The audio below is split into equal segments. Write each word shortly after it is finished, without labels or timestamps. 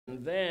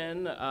And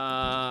then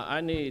I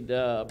need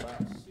about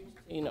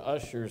 16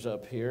 ushers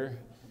up here.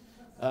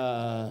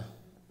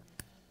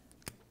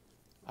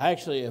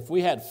 Actually, if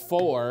we had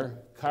 4,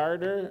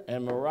 Carter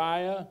and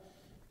Mariah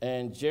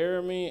and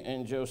Jeremy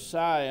and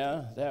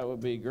Josiah, that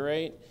would be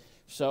great.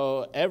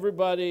 So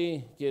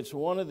everybody gets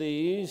one of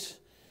these,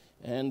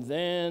 and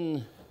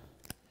then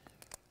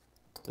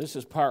this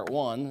is part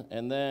 1,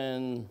 and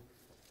then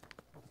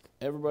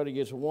everybody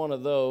gets one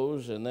of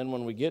those, and then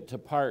when we get to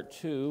part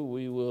 2,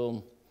 we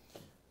will...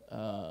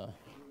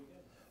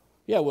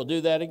 we'll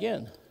do that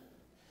again.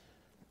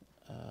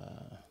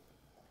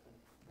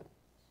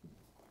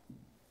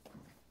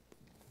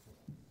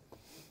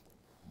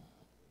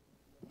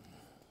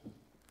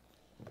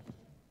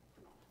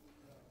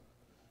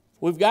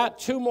 We've got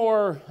 2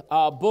 more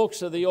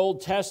books of the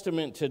Old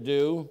Testament to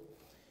do,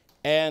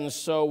 and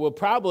so we'll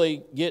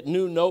probably get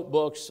new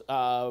notebooks.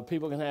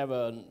 People can have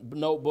a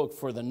notebook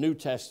for the New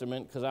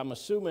Testament, because I'm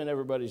assuming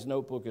everybody's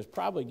notebook is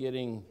probably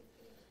getting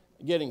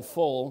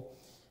full.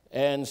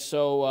 And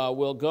so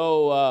we'll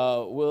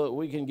go.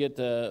 We can get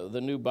the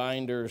new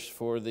binders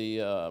for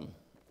the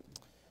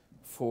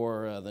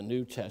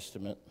New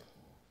Testament.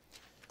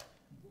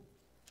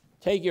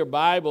 Take your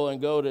Bible and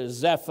go to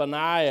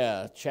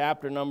Zephaniah,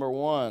 chapter number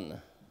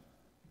 1.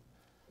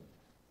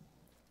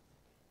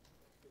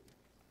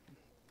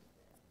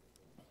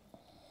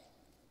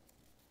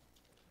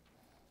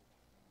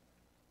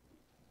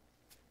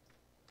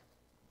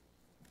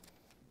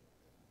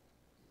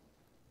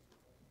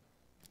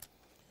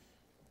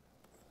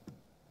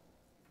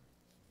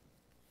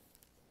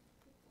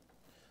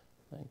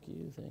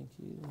 Thank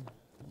you.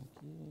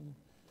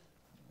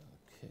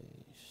 Okay,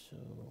 so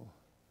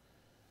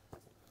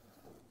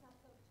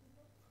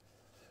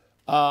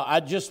I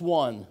just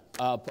one.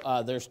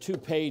 There's 2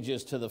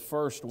 pages to the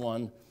first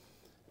one,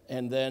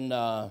 and then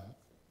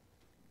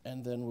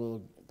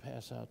we'll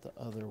pass out the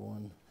other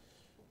one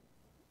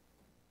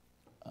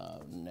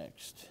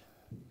next.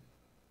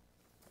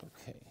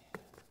 Okay.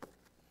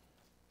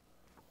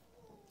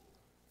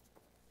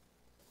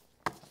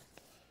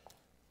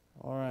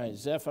 All right,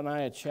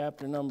 Zephaniah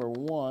chapter number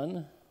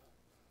 1.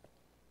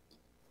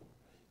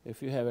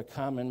 If you have a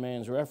Common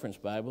Man's Reference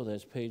Bible,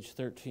 that's page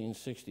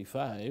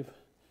 1365.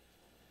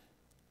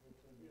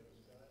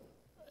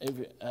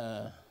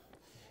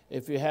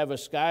 If you have a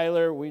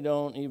Schuyler, we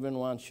don't even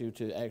want you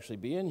to actually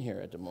be in here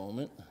at the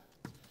moment.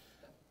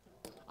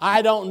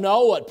 I don't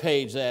know what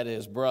page that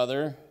is,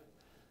 brother.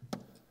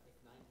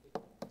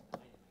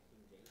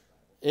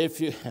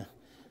 If you,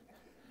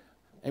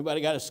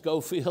 anybody got a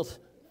Schofield?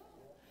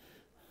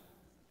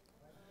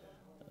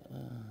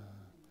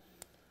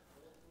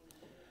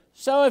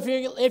 So if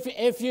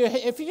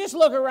you just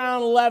look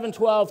around 11,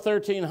 12,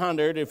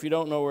 1300, if you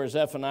don't know where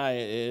Zephaniah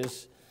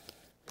is,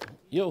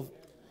 you'll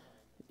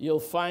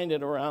find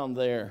it around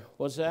there.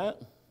 What's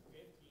that?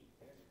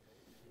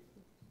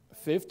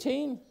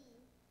 15?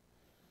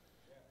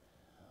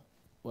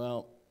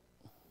 Well,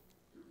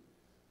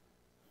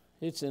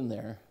 it's in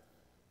there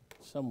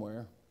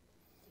somewhere.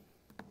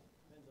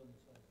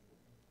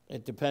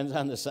 It depends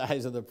on the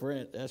size of the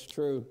print. That's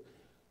true.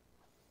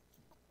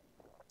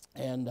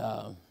 And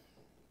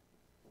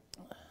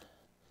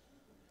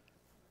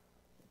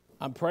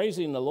I'm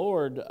praising the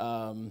Lord.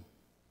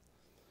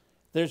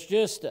 There's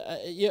just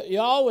you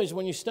always,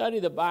 when you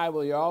study the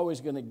Bible, you're always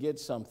going to get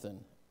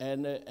something.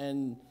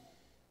 And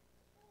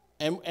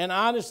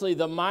honestly,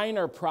 the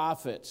minor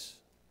prophets,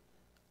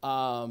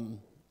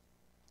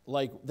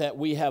 like that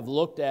we have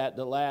looked at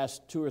the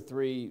last 2 or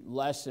 3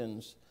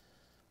 lessons,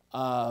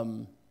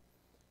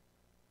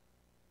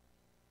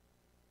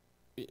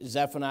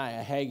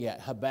 Zephaniah, Haggai,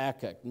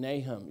 Habakkuk,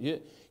 Nahum.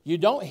 You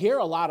don't hear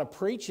a lot of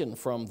preaching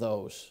from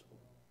those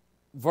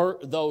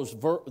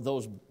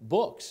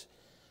books,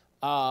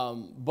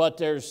 but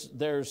there's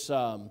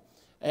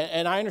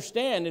and I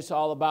understand it's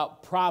all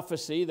about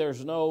prophecy.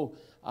 There's no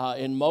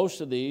in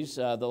most of these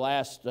the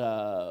last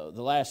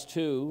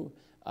 2,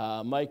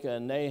 Micah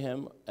and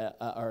Nahum,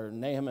 or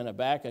Nahum and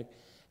Habakkuk,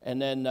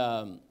 and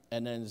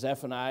then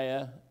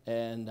Zephaniah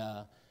and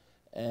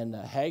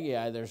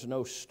Haggai. There's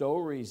no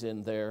stories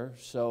in there,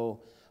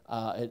 so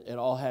it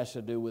all has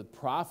to do with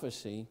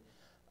prophecy,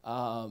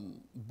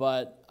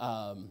 but.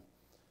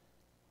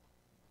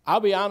 I'll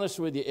be honest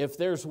with you. If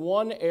there's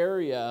one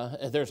area,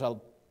 there's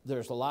a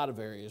lot of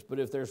areas, but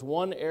if there's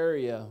one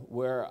area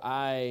where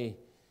I'm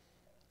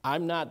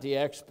not the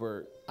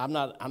expert, I'm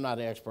not an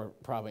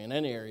expert probably in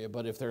any area,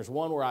 but if there's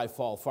one where I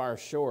fall far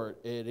short,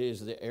 it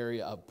is the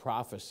area of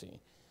prophecy.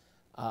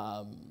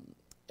 I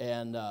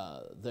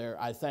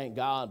thank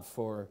God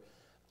for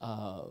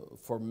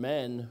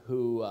men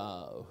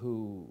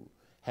who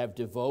have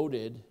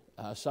devoted,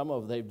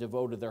 they've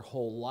devoted their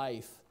whole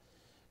life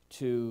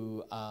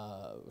to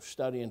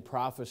studying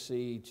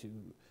prophecy,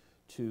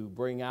 to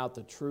bring out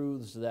the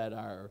truths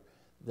that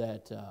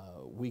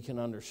we can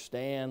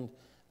understand.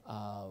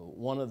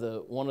 One of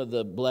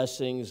the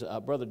blessings,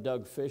 Brother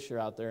Doug Fisher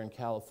out there in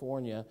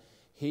California,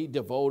 he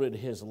devoted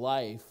his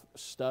life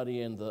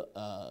studying the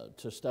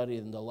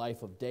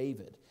life of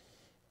David,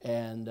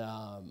 and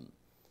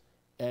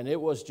it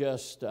was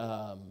just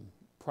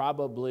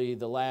probably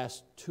the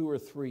last 2 or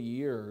 3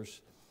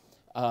 years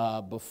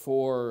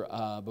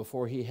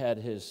before he had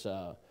his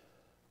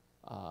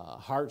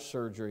heart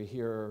surgery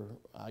here.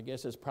 I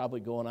guess it's probably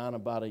going on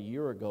about a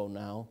year ago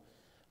now.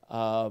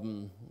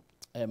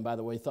 And by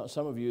the way,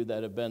 some of you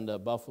that have been to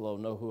Buffalo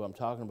know who I'm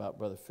talking about,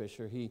 Brother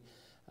Fisher. He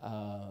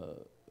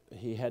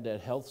had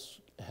that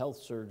health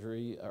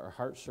surgery or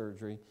heart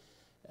surgery,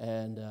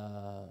 and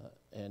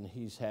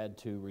he's had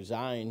to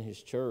resign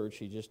his church.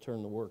 He just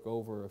turned the work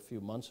over a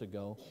few months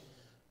ago,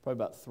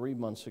 probably about 3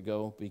 months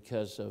ago,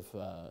 because of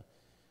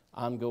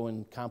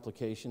ongoing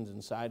complications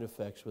and side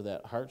effects with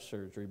that heart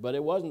surgery. But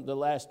it wasn't the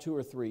last 2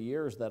 or 3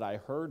 years that I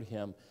heard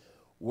him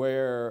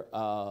where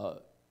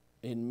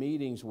in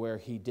meetings where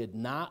he did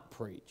not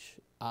preach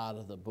out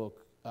of the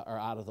book or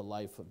out of the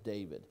life of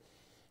David.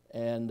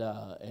 And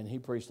he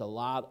preached a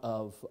lot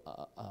of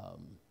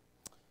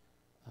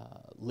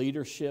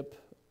leadership,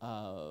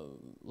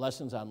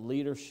 lessons on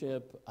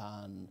leadership,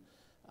 on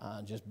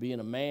just being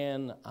a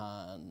man,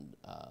 on,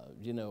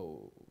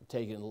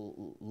 taking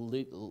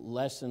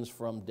lessons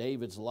from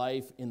David's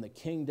life in the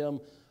kingdom,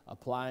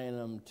 applying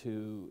them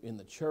in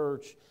the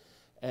church.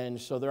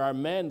 And so there are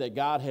men that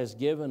God has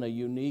given a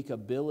unique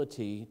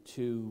ability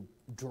to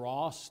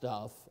draw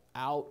stuff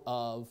out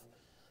of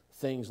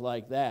things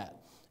like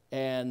that.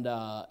 And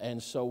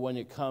so when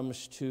it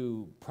comes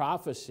to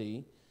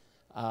prophecy,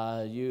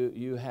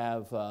 you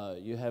have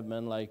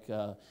men like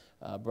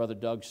Brother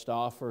Doug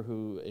Stauffer,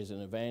 who is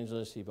an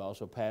evangelist. He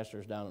also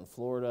pastors down in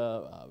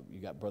Florida. You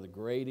got Brother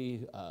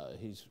Grady.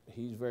 He's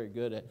very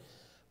good at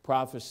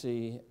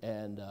prophecy,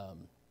 and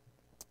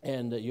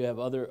you have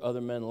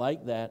other men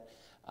like that.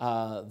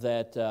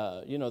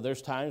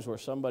 There's times where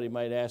somebody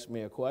might ask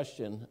me a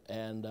question,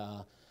 and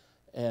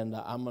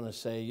I'm going to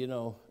say,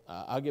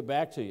 I'll get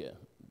back to you.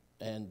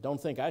 And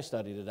don't think I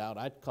studied it out.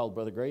 I called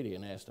Brother Grady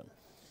and asked him,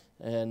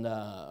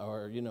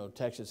 or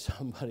texted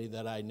somebody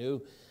that I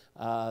knew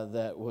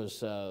that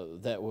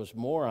was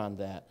more on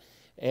that.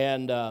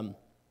 And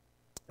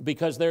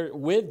because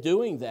with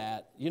doing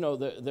that,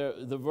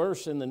 the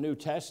verse in the New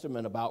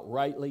Testament about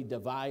rightly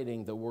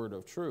dividing the word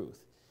of truth.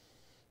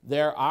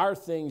 There are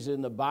things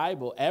in the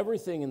Bible,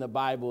 everything in the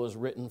Bible is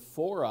written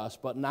for us,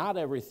 but not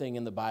everything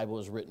in the Bible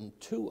is written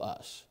to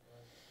us.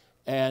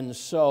 And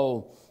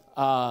so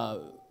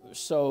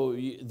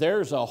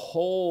there's a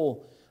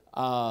whole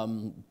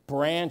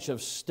branch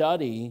of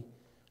study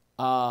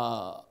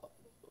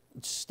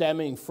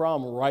stemming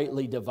from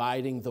rightly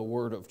dividing the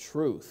word of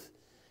truth.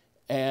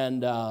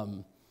 And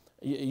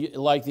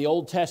like the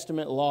Old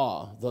Testament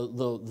law, the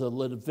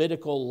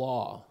Levitical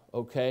law,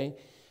 okay?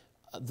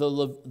 The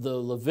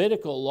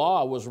Levitical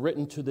law was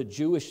written to the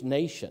Jewish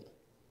nation.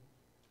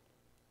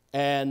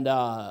 And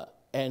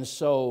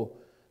so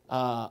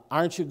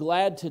aren't you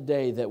glad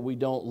today that we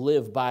don't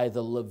live by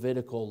the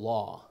Levitical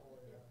law?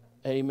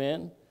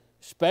 Amen?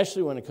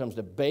 Especially when it comes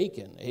to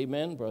bacon.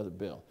 Amen, Brother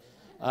Bill?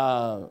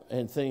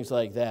 And things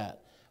like that.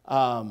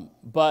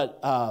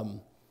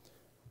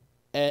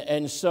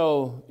 And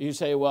so you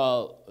say,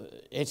 well,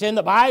 it's in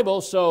the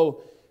Bible,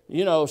 so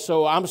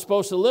I'm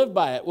supposed to live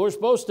by it.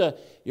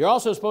 You're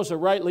also supposed to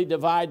rightly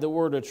divide the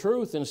word of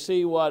truth and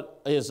see what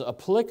is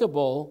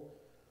applicable.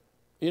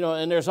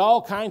 And there's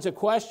all kinds of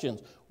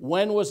questions.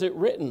 When was it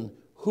written?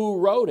 Who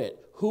wrote it?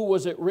 Who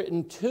was it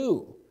written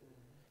to?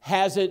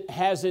 Has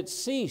it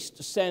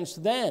ceased since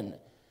then?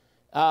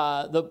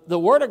 The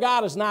Word of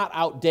God is not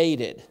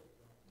outdated,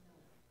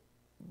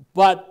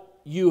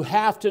 but you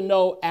have to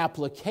know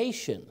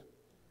application.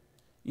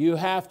 You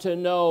have to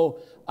know.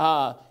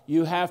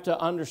 You have to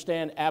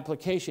understand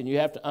application. You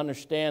have to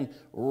understand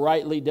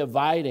rightly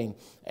dividing,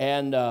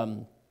 and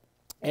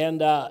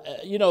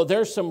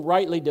there's some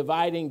rightly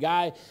dividing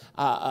guy.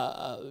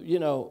 That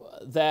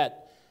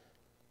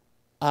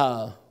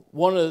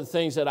one of the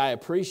things that I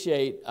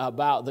appreciate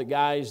about the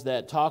guys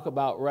that talk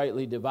about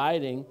rightly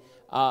dividing.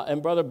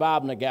 And Brother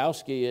Bob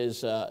Nagowski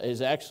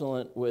is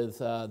excellent with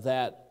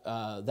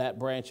that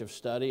branch of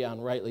study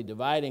on rightly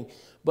dividing.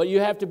 But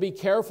you have to be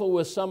careful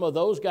with some of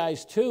those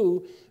guys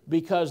too,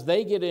 because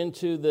they get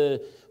into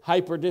the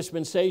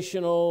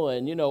hyper-dispensational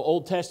and,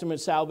 Old Testament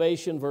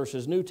salvation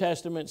versus New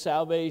Testament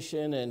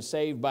salvation, and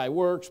saved by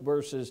works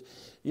versus,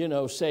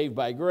 saved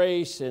by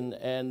grace.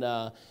 And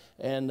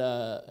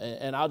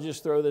I'll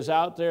just throw this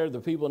out there. The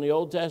people in the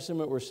Old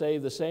Testament were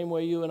saved the same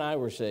way you and I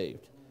were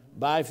saved,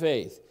 by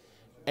faith.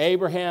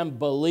 Abraham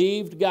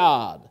believed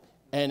God,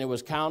 and it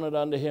was counted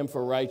unto him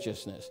for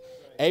righteousness.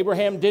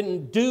 Abraham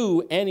didn't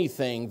do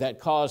anything that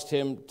caused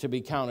him to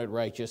be counted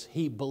righteous.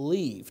 He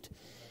believed.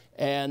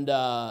 And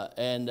our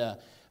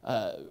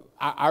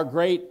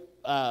great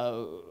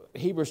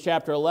Hebrews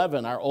chapter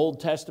 11, our Old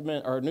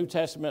Testament or New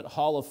Testament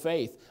hall of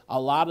faith, a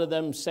lot of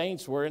them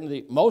saints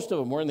most of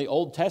them were in the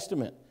Old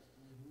Testament.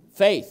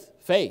 Faith,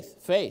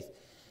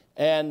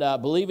 and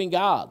believing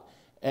God.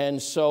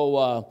 And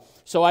so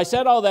I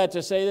said all that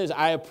to say this.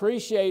 I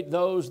appreciate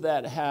those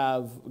that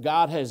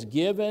God has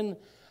given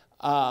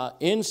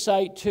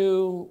insight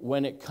to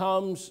when it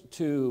comes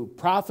to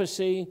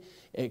prophecy,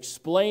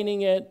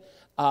 explaining it.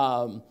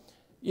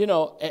 You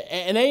know,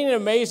 and ain't it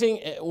amazing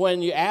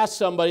when you ask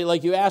somebody,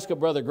 like you ask a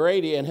Brother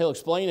Grady, and he'll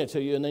explain it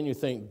to you, and then you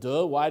think,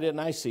 duh, why didn't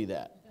I see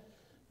that?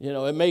 You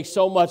know, it makes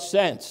so much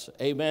sense,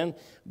 amen?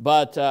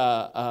 But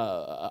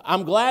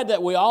I'm glad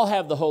that we all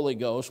have the Holy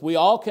Ghost. We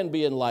all can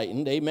be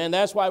enlightened, amen?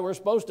 That's why we're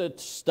supposed to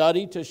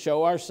study to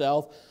show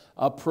ourselves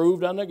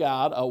approved unto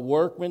God, a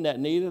workman that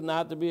needeth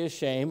not to be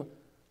ashamed,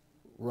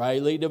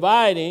 rightly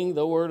dividing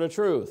the word of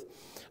truth.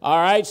 All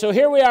right, so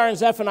here we are in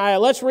Zephaniah.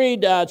 Let's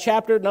read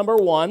chapter number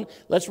 1.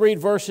 Let's read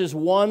verses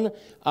 1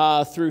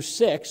 through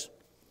 6.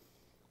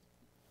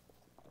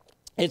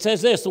 It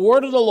says this, the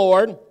word of the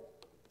Lord,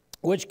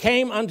 which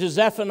came unto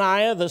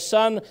Zephaniah, the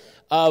son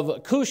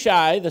of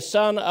Cushai, the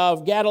son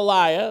of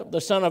Gedaliah,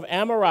 the son of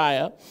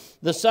Amariah,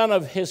 the son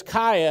of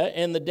Hezekiah,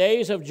 in the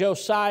days of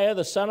Josiah,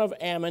 the son of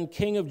Ammon,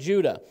 king of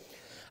Judah.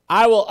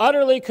 I will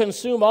utterly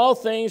consume all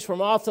things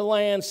from off the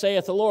land,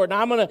 saith the Lord.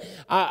 Now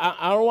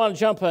I don't want to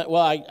jump, well,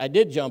 I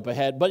did jump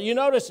ahead, but you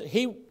notice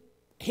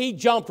he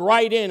jumped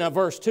right in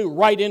verse 2,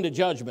 right into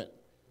judgment.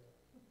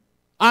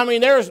 I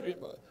mean,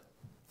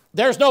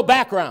 there's no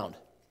background.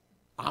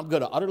 I'm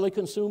going to utterly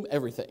consume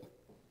everything.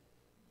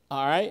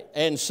 All right?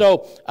 And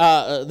so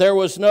there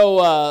was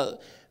no,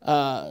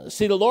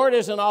 see, the Lord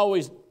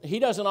he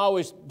doesn't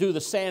always do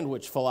the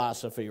sandwich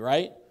philosophy,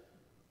 right?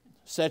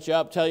 Set you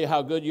up, tell you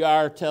how good you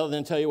are,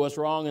 then tell you what's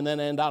wrong, and then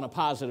end on a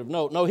positive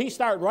note. No, he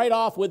started right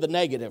off with the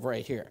negative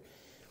right here.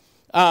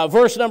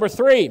 Verse number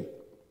 3,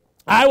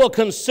 I will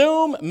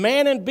consume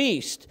man and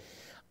beast.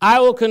 I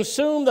will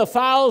consume the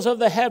fowls of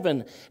the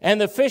heaven,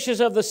 and the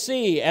fishes of the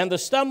sea, and the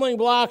stumbling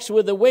blocks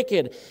with the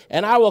wicked,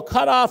 and I will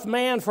cut off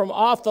man from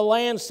off the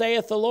land,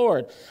 saith the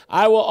Lord.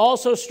 I will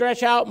also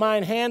stretch out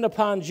mine hand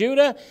upon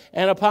Judah,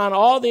 and upon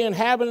all the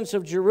inhabitants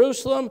of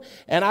Jerusalem,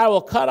 and I will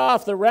cut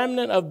off the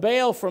remnant of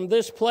Baal from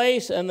this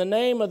place, and the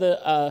name of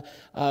the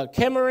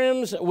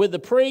Chemarims with the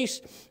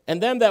priests,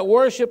 and them that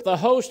worship the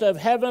host of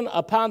heaven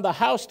upon the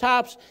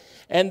housetops,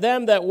 and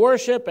them that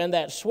worship and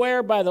that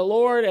swear by the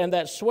Lord and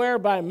that swear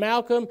by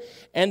Malcolm,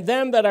 and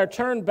them that are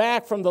turned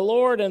back from the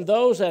Lord, and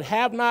those that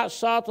have not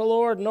sought the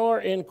Lord nor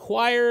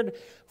inquired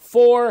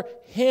for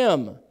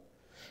him.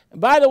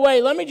 By the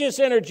way, let me just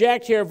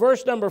interject here.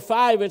 Verse number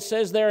 5, it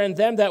says there, and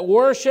them that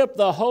worship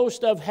the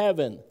host of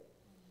heaven.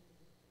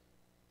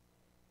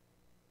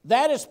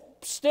 That is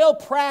still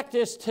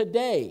practiced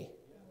today.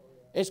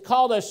 It's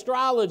called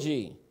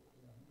astrology.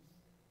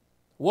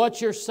 What's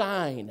your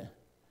sign?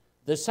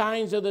 The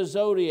signs of the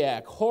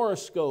zodiac,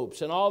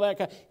 horoscopes, and all that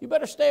kind. You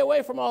better stay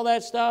away from all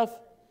that stuff.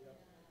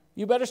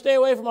 You better stay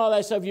away from all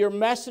that stuff. You're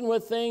messing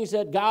with things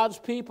that God's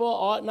people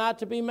ought not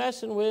to be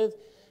messing with.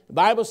 The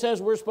Bible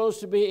says we're supposed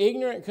to be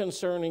ignorant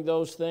concerning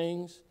those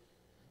things.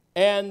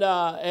 And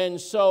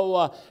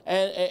so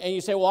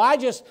you say, well, I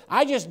just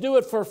do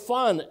it for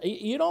fun.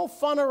 You don't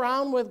fun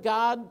around with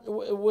God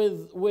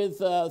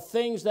with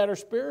things that are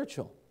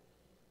spiritual.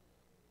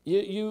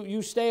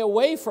 You stay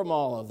away from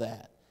all of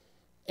that.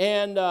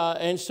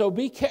 And so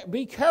be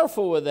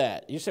careful with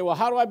that. You say, well,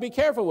 how do I be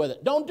careful with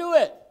it? Don't do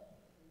it.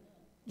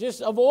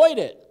 Just avoid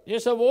it.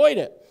 Just avoid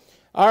it.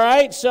 All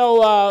right,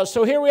 so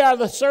here we are,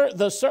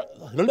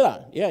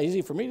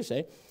 easy for me to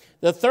say.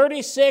 The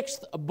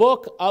 36th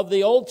book of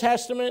the Old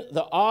Testament,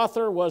 the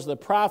author was the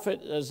prophet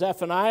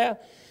Zephaniah,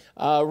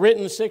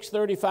 written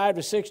 635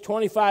 to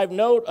 625.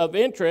 Note of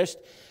interest,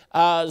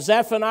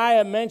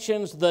 Zephaniah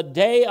mentions the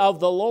day of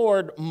the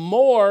Lord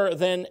more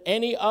than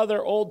any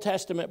other Old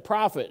Testament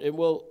prophet. And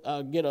we'll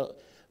get a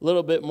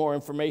little bit more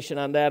information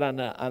on that on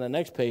the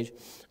next page.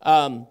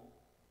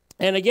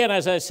 And again,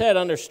 as I said,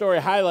 under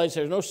story highlights,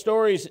 there's no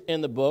stories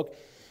in the book.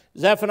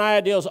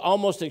 Zephaniah deals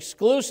almost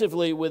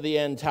exclusively with the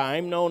end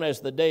time, known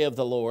as the day of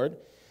the Lord.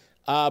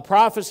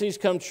 Prophecies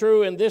come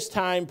true in this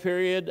time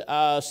period,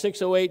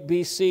 608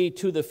 BC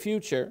to the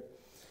future.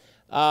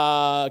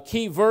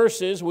 Key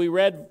verses, we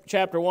read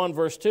chapter 1,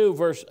 verse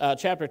 2,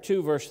 chapter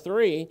 2, verse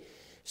 3.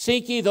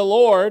 Seek ye the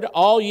Lord,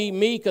 all ye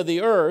meek of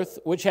the earth,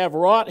 which have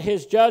wrought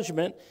his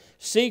judgment.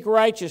 Seek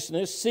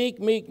righteousness,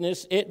 seek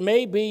meekness. It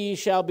may be ye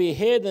shall be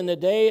hid in the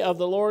day of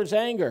the Lord's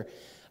anger.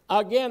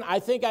 Again, I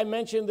think I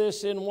mentioned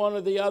this in one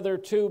of the other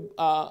two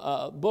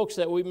books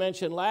that we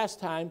mentioned last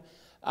time.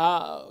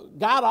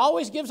 God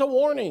always gives a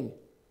warning.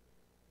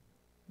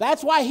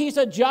 That's why he's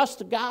a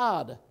just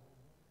God.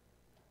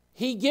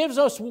 He gives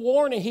us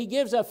warning. He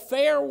gives a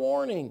fair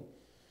warning.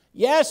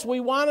 Yes, we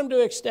want him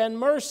to extend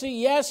mercy.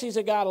 Yes, he's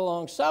a God of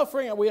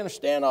long-suffering, and we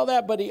understand all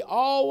that, but he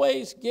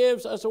always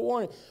gives us a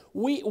warning.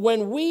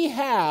 When we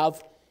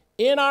have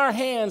in our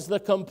hands the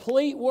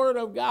complete Word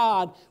of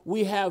God,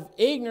 we have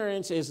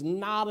ignorance is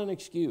not an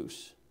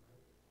excuse.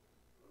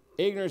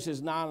 Ignorance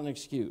is not an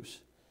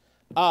excuse.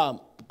 I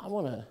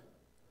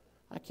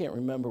can't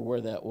remember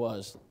where that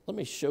was. Let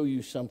me show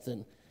you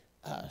something.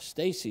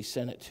 Stacy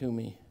sent it to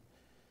me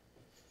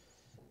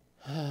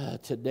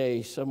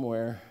today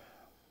somewhere.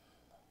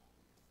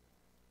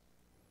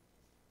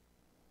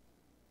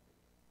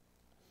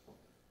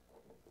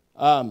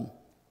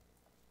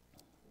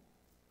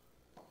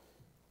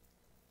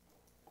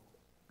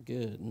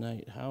 Good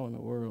night. How in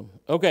the world?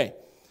 Okay.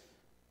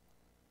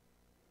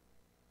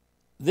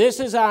 This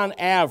is on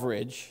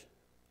average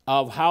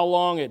of how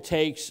long it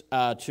takes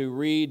to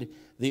read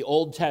the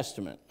Old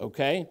Testament,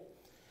 okay?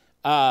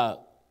 The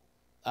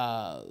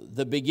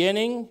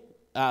beginning,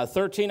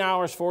 13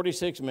 hours,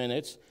 46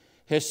 minutes.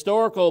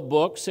 Historical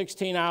book,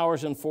 16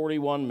 hours and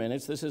 41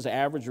 minutes. This is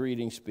average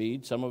reading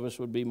speed. Some of us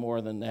would be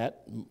more than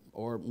that,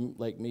 or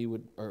like me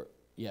would, or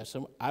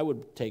I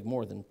would take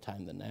more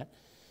time than that.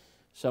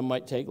 Some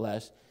might take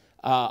less.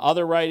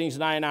 Other writings,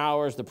 9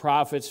 hours. The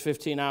prophets,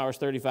 15 hours,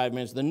 35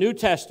 minutes. The New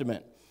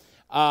Testament,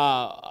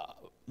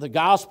 the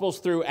Gospels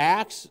through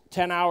Acts,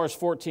 10 hours,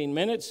 14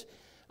 minutes.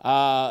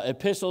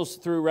 Epistles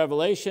through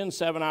Revelation,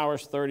 7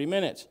 hours, 30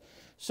 minutes.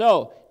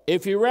 So,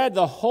 if you read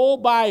the whole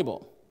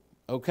Bible,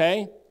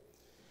 okay,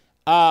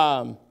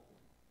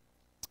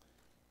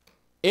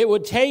 it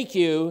would take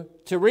you,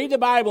 to read the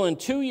Bible in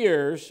 2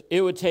 years,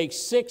 it would take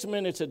 6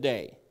 minutes a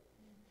day.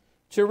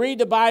 To read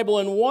the Bible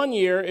in 1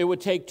 year, it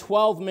would take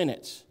 12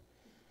 minutes.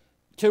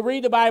 To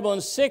read the Bible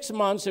in 6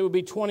 months, it would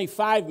be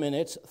 25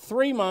 minutes.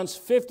 3 months,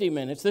 50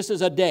 minutes. This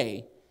is a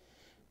day.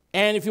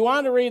 And if you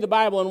wanted to read the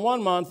Bible in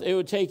 1 month, it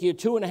would take you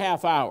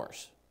 2.5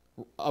 hours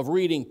of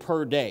reading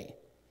per day.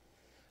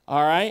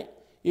 All right?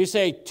 You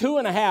say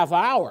 2.5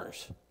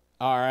 hours.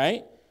 All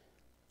right?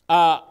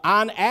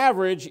 On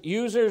average,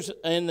 users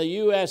in the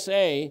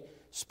USA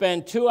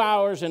spend 2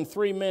 hours and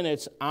 3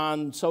 minutes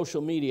on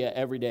social media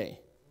every day.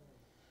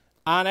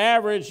 On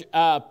average,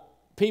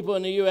 people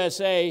in the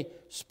USA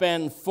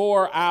spend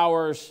 4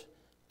 hours,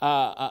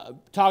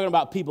 talking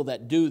about people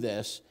that do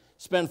this,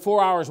 spend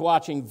 4 hours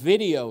watching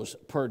videos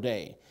per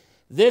day.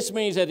 This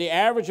means that the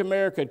average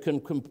American can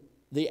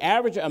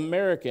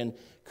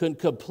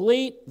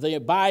complete the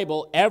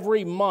Bible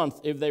every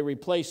month if they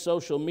replace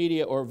social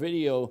media or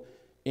video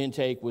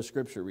intake with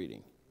scripture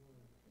reading.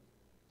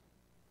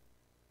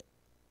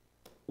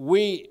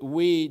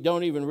 We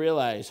don't even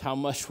realize how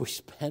much we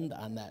spend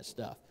on that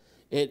stuff.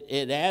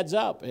 It adds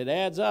up. It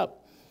adds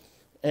up.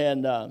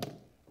 And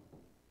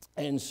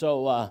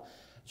so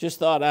just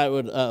thought I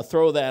would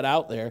throw that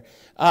out there.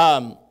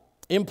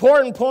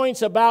 Important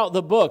points about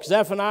the book,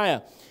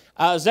 Zephaniah.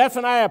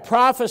 Zephaniah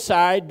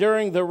prophesied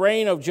during the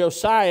reign of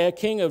Josiah,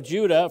 king of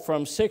Judah,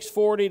 from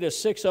 640 to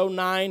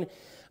 609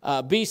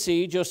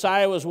 BC.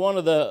 Josiah was one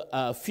of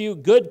the few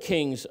good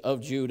kings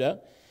of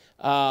Judah.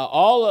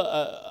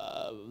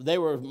 They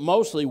were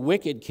mostly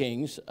wicked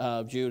kings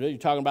of Judah. You're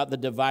talking about the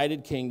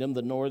divided kingdom,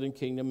 the northern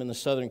kingdom and the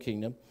southern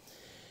kingdom.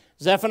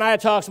 Zephaniah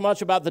talks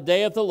much about the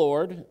day of the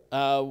Lord,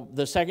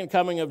 the second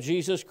coming of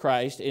Jesus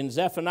Christ. In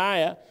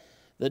Zephaniah,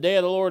 the day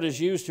of the Lord is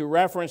used to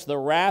reference the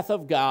wrath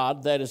of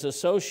God that is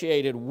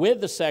associated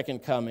with the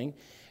second coming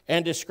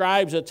and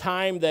describes a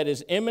time that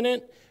is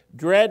imminent,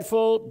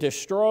 dreadful,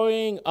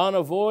 destroying,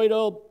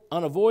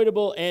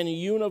 unavoidable, and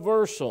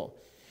universal.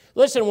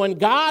 Listen, when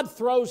God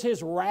throws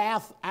his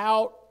wrath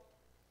out,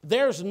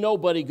 there's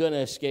nobody going to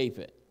escape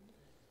it.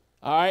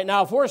 All right,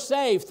 now if we're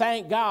saved,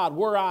 thank God,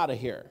 we're out of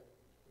here.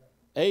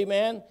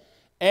 Amen.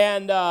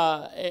 And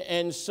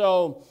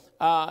so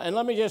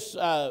let me just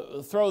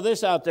throw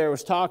this out there. I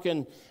was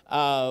talking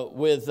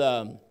with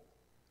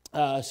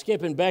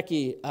Skip and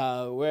Becky,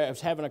 where I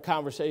was having a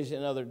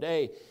conversation the other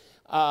day.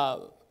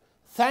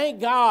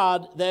 Thank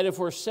God that if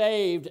we're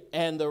saved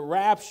and the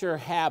rapture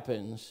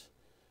happens,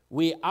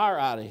 we are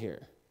out of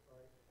here.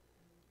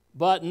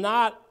 But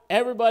not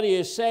everybody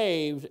is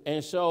saved,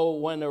 and so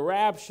when the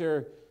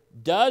rapture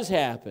does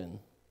happen,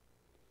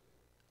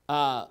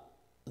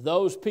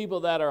 those people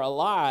that are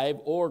alive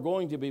or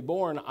going to be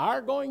born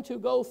are going to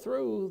go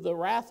through the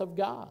wrath of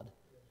God.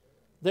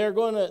 They're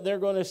going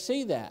to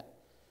see that,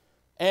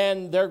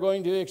 and they're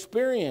going to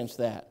experience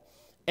that.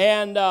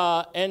 And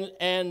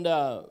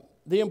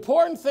the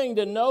important thing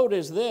to note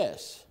is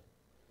this: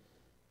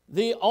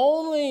 the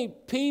only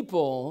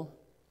people,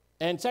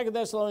 and 2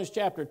 Thessalonians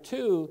chapter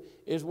 2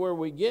 is where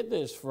we get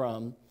this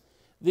from.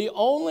 The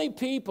only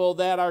people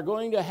that are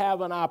going to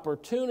have an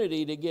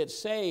opportunity to get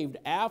saved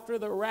after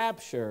the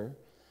rapture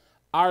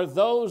are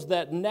those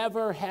that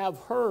never have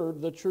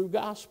heard the true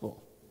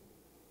gospel.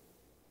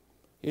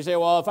 You say,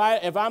 well,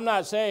 if I'm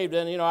not saved,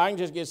 then I can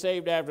just get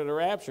saved after the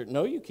rapture.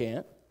 No, you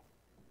can't.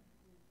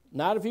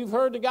 Not if you've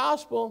heard the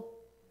gospel.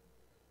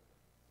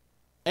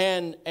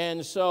 And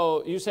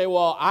so you say,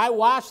 well, I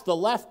watched the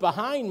Left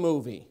Behind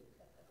movie.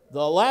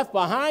 The Left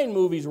Behind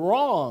movie's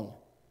wrong.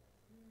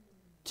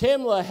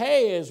 Tim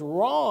LaHaye is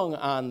wrong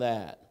on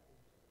that.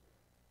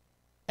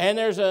 And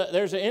there's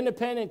an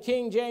independent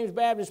King James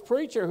Baptist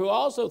preacher who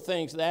also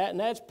thinks that, and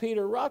that's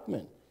Peter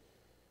Ruckman.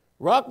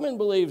 Ruckman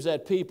believes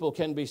that people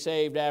can be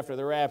saved after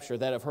the rapture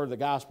that have heard the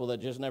gospel that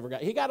just never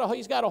got.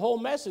 He's got a whole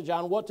message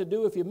on what to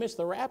do if you miss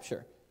the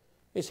rapture.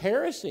 It's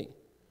heresy.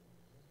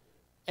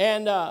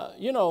 And,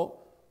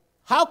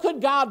 how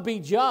could God be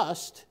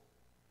just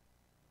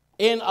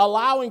in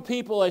allowing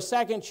people a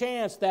second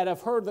chance that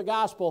have heard the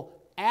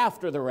gospel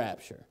after the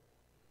rapture?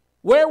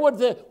 Where would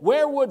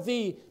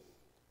the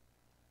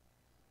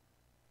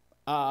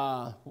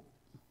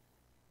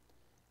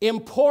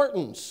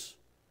importance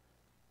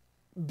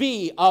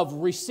be of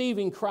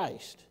receiving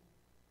Christ?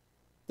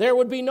 There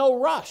would be no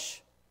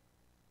rush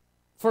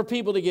for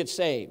people to get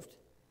saved.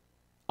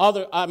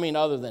 Other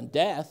than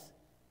death.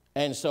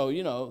 And so,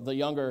 the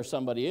younger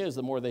somebody is,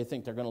 the more they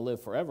think they're going to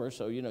live forever.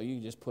 So, you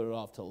can just put it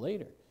off till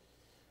later.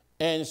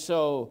 And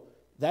so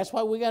that's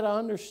why we got to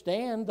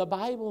understand the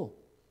Bible.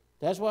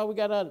 That's why we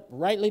got to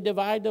rightly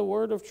divide the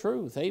word of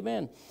truth.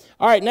 Amen.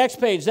 All right, next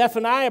page.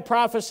 Zephaniah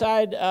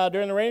prophesied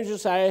during the reign of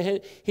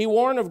Josiah. He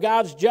warned of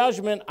God's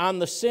judgment on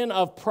the sin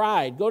of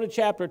pride. Go to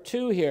chapter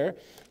 2 here.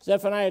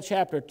 Zephaniah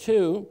chapter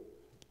 2.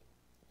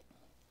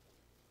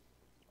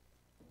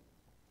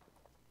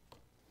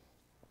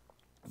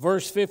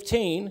 Verse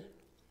 15.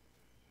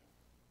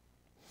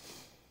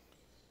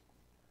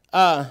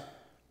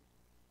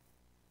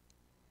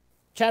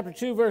 Chapter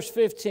 2, verse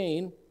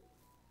 15.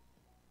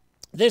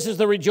 This is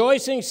the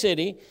rejoicing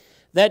city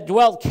that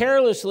dwelt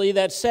carelessly,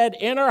 that said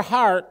in her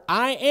heart,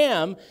 I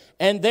am,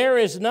 and there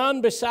is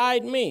none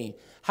beside me.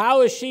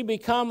 How is she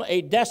become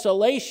a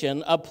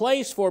desolation, a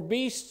place for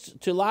beasts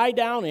to lie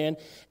down in?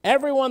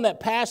 Everyone that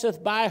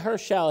passeth by her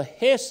shall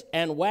hiss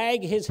and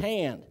wag his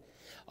hand.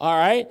 All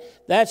right,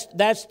 that's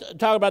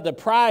talking about the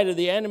pride of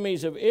the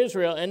enemies of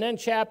Israel. And then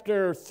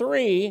chapter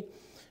 3,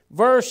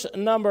 verse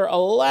number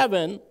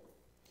 11,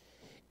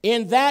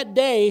 in that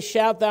day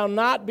shalt thou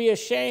not be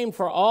ashamed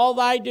for all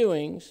thy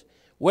doings,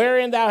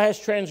 wherein thou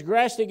hast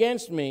transgressed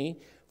against me,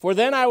 for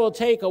then I will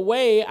take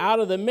away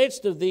out of the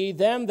midst of thee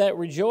them that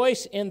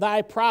rejoice in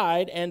thy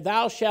pride, and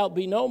thou shalt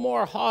be no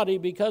more haughty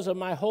because of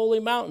my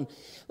holy mountain.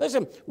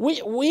 Listen,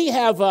 we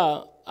have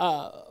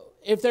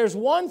if there's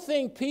one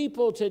thing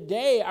people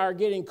today are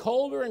getting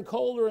colder and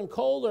colder and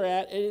colder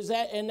at,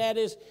 that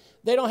is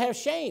they don't have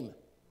shame.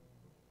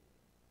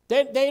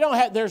 They don't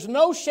have. There's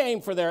no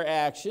shame for their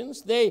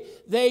actions.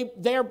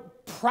 They're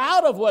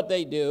proud of what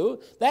they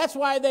do. That's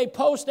why they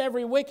post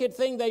every wicked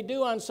thing they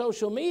do on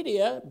social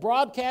media,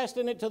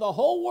 broadcasting it to the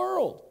whole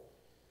world.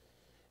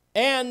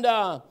 And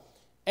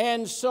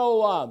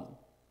so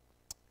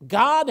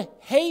God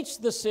hates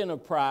the sin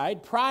of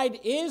pride. Pride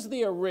is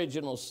the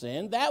original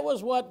sin. That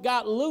was what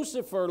got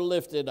Lucifer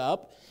lifted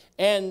up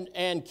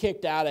and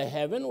kicked out of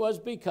heaven, was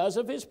because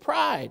of his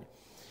pride.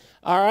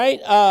 All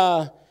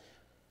right.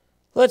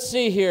 Let's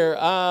see here.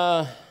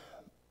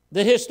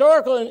 The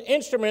historical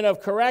instrument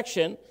of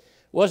correction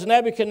was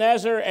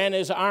Nebuchadnezzar and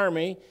his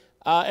army,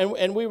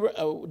 and we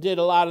did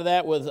a lot of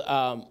that with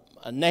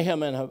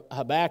Nahum and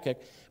Habakkuk.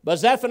 But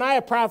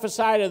Zephaniah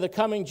prophesied of the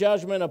coming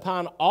judgment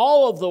upon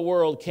all of the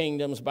world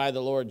kingdoms by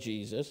the Lord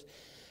Jesus.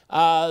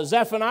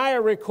 Zephaniah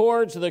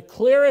records the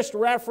clearest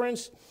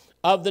reference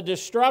of the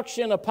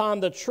destruction upon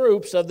the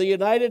troops of the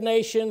United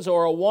Nations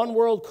or a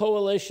one-world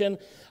coalition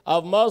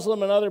of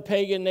Muslim and other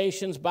pagan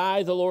nations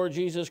by the Lord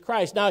Jesus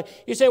Christ. Now,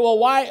 you say, well,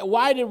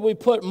 why did we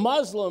put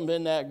Muslim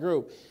in that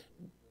group?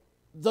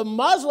 The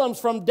Muslims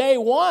from day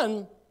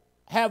one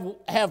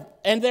have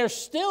and they're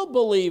still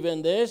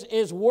believing this,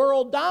 is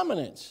world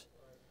dominance.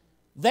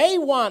 They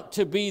want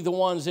to be the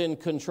ones in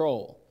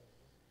control.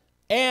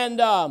 And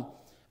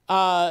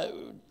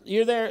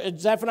you're there at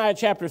Zephaniah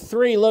chapter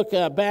 3, look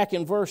back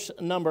in verse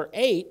number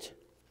 8.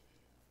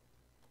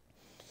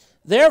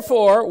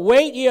 Therefore,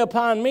 wait ye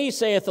upon me,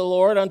 saith the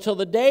Lord, until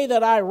the day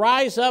that I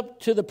rise up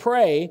to the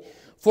prey,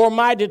 for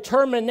my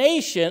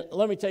determination.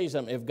 Let me tell you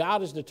something. If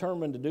God is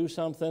determined to do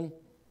something,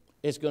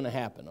 it's going to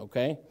happen,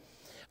 okay?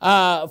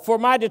 For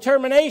my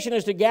determination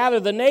is to gather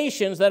the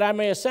nations, that I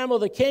may assemble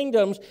the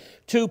kingdoms,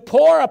 to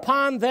pour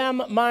upon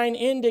them mine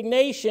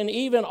indignation,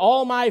 even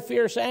all my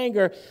fierce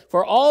anger,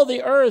 for all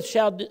the earth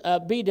shall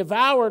be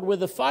devoured with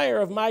the fire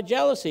of my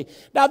jealousy.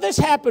 Now, this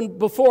happened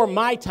before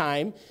my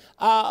time,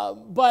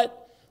 but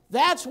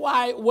that's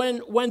why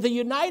when the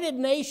United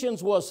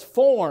Nations was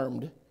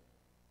formed,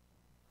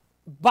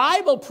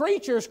 Bible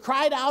preachers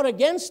cried out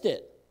against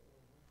it.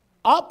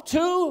 Up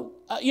to,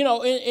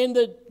 in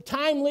the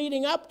time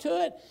leading up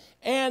to it,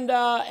 and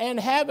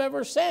have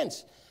ever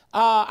since.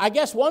 I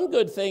guess one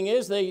good thing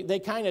is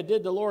they kind of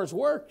did the Lord's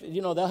work.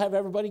 They'll have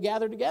everybody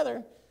gather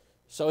together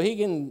so he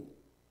can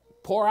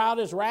pour out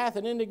his wrath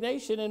and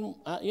indignation and,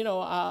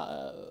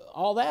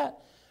 all that.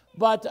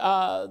 But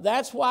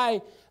that's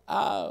why,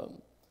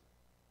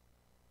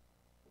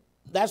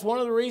 that's one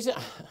of the reasons,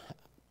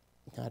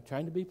 not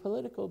trying to be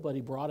political, but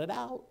he brought it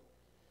out.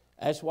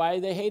 That's why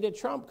they hated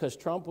Trump, because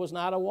Trump was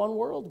not a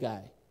one-world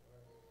guy.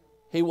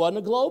 He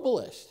wasn't a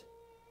globalist.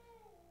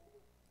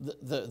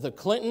 The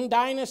Clinton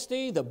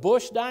dynasty, the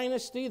Bush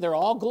dynasty, they're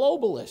all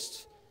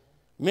globalists.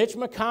 Mitch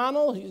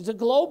McConnell, he's a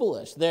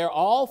globalist. They're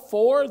all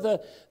for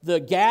the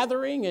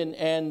gathering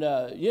and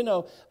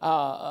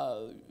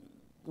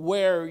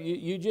where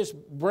you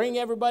just bring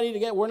everybody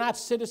together. We're not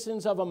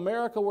citizens of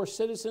America, we're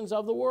citizens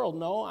of the world.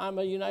 No, I'm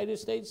a United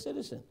States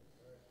citizen.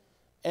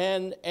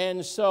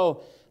 And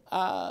so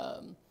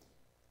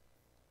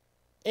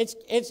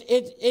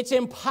it's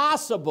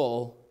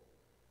impossible,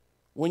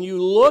 when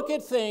you look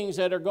at things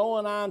that are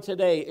going on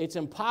today, it's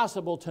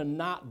impossible to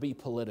not be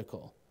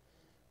political,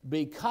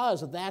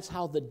 because that's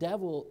how the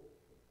devil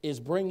is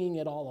bringing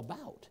it all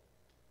about.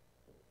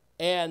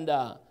 And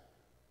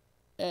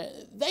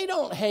they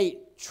don't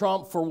hate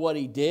Trump for what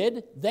he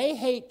did. They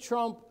hate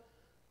Trump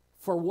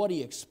for what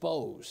he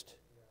exposed.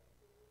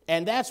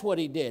 And that's what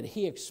he did.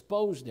 He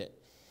exposed it.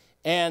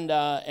 And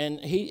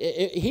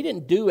he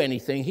didn't do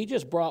anything. He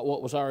just brought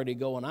what was already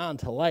going on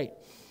to light.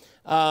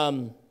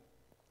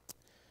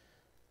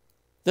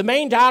 The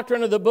main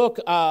doctrine of the book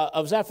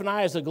of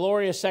Zephaniah is the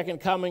glorious second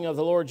coming of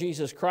the Lord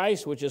Jesus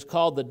Christ, which is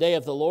called the day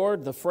of the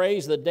Lord. The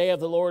phrase, the day of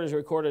the Lord, is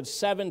recorded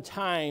 7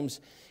 times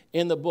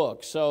in the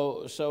book.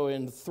 So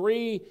in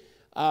 3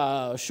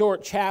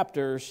 short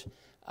chapters,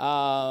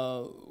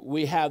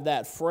 we have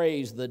that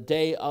phrase, the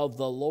day of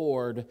the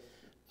Lord,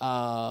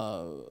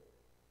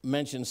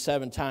 mentioned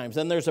 7 times.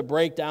 Then there's a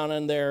breakdown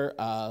in there.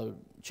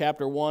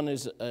 Chapter 1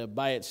 is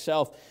by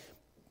itself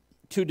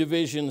 2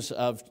 divisions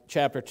of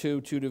chapter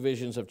 2, 2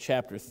 divisions of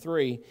chapter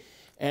 3.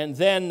 And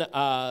then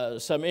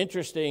some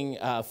interesting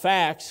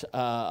facts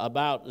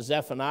about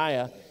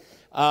Zephaniah.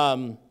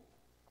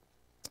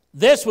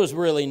 This was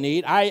really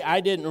neat.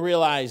 I didn't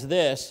realize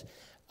this.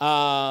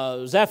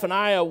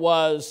 Zephaniah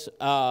was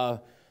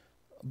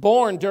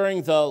born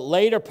during the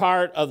later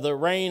part of the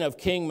reign of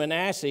King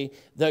Manasseh.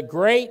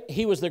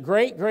 He was the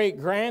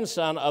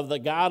great-great-grandson of the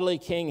godly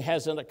King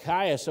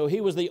Hezekiah, so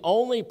he was the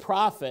only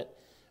prophet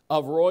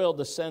of royal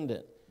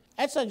descendant.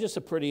 That's just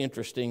a pretty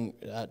interesting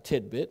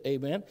tidbit,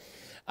 amen.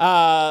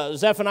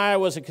 Zephaniah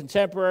was a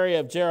contemporary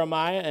of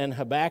Jeremiah and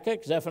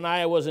Habakkuk.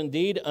 Zephaniah was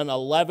indeed an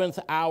 11th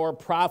hour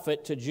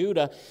prophet to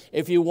Judah.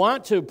 If you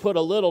want to put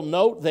a little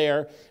note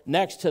there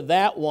next to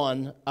that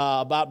one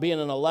about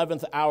being an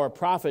 11th hour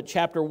prophet,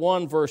 chapter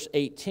 1, verse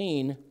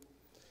 18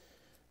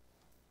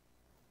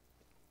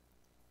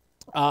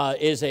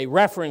 is a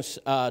reference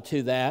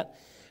to that.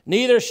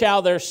 Neither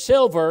their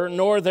silver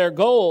nor their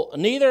gold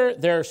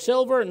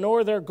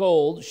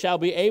shall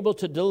be able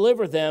to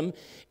deliver them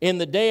in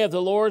the day of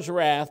the Lord's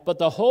wrath, but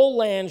the whole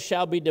land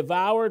shall be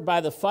devoured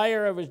by the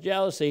fire of his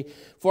jealousy,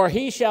 for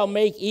he shall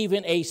make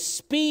even a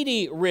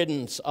speedy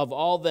riddance of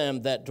all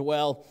them that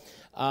dwell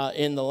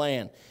in the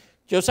land.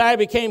 Josiah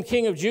became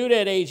king of Judah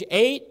at age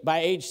 8. By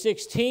age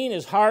 16,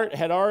 his heart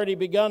had already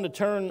begun to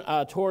turn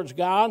towards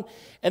God.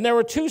 And there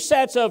were 2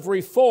 sets of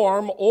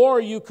reform, or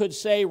you could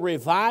say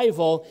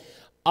revival,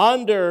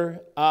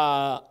 under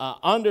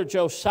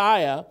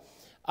Josiah.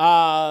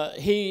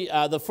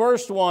 The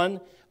first one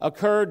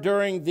occurred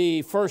during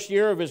the first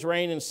year of his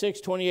reign in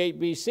 628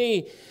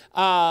 BC.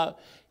 A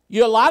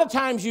lot of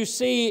times you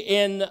see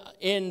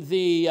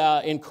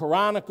in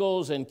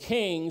Chronicles and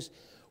Kings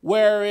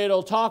where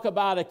it'll talk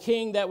about a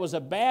king that was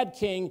a bad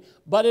king,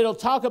 but it'll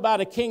talk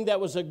about a king that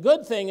was a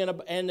good thing,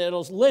 and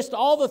it'll list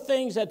all the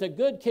things that the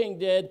good king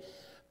did,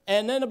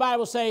 and then the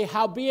Bible say,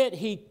 howbeit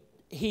he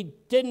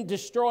didn't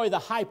destroy the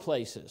high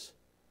places.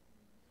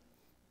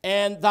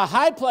 And the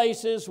high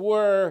places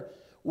were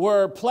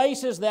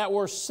places that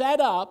were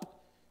set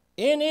up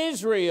in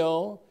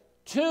Israel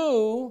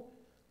to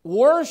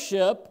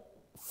worship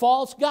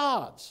false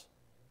gods.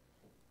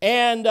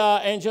 And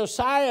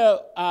Josiah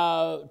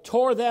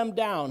tore them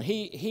down.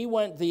 He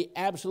went the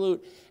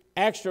absolute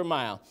extra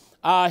mile.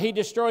 He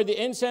destroyed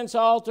the incense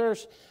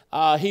altars.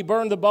 He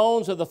burned the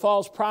bones of the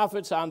false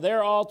prophets on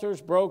their altars,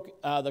 broke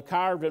the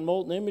carved and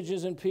molten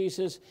images in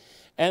pieces.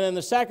 And then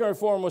the second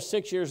reform was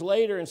 6 years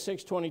later in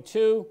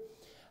 622.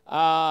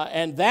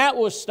 And that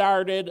was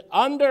started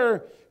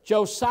under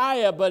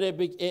Josiah, but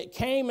it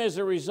came as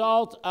a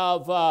result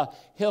of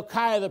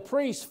Hilkiah the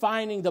priest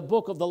finding the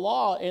book of the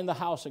law in the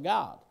house of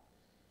God.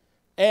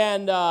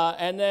 And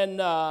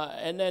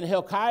then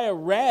Hilkiah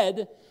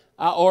read,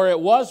 or it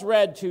was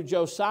read to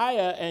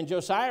Josiah, and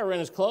Josiah rent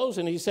his clothes,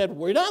 and he said,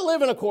 we're not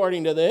living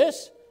according to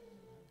this.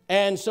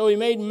 And so he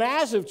made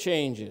massive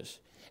changes.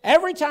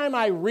 Every time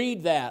I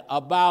read that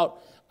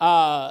about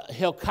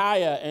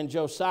Hilkiah and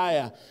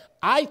Josiah,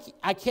 I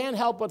can't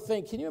help but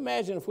think, can you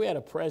imagine if we had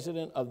a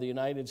president of the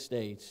United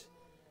States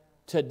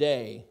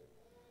today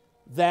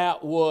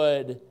that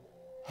would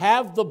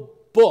have the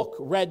book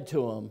read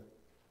to him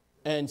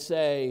and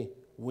say,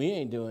 we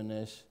ain't doing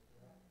this,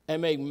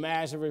 and make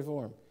massive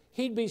reform?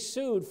 He'd be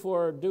sued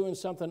for doing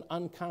something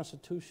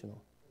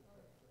unconstitutional.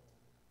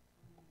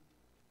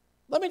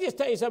 Let me just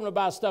tell you something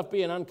about stuff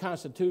being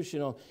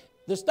unconstitutional.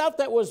 The stuff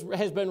that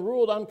has been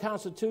ruled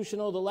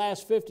unconstitutional the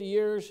last 50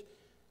 years,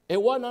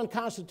 it wasn't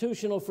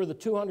unconstitutional for the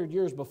 200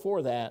 years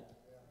before that.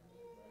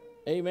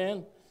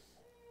 Amen?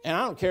 And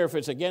I don't care if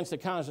it's against the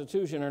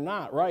Constitution or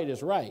not. Right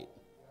is right.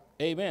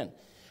 Amen.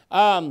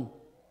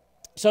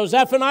 So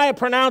Zephaniah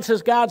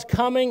pronounces God's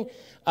coming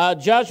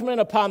judgment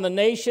upon the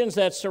nations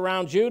that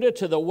surround Judah.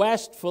 To the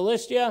west,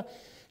 Philistia.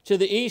 To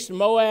the east,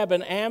 Moab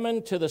and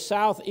Ammon. To the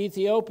south,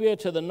 Ethiopia.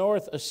 To the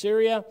north,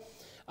 Assyria.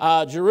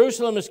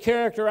 Jerusalem is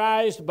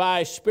characterized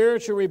by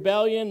spiritual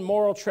rebellion,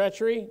 moral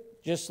treachery,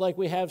 just like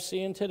we have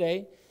seen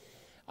today.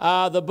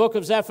 The book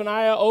of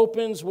Zephaniah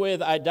opens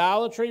with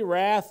idolatry,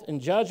 wrath, and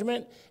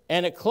judgment,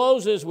 and it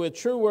closes with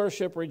true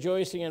worship,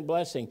 rejoicing, and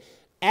blessing.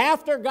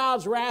 After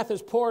God's wrath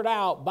is poured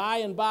out, by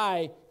and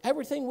by,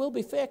 everything will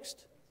be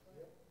fixed.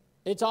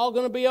 It's all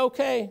going to be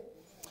okay.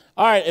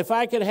 All right, if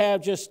I could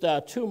have just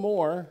 2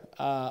 more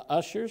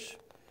ushers,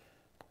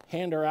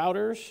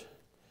 hander-outers,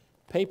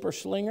 paper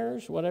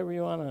slingers, whatever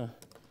you want to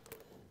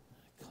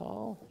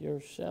call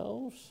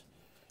yourselves.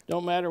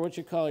 Don't matter what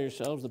you call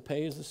yourselves, the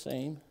pay is the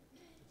same.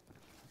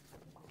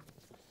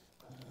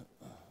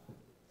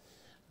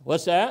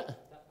 What's that?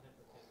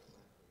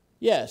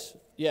 Yes.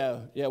 Yeah,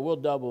 we'll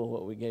double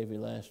what we gave you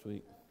last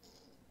week.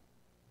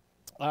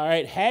 All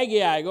right,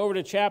 Haggai, go over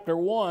to chapter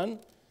 1.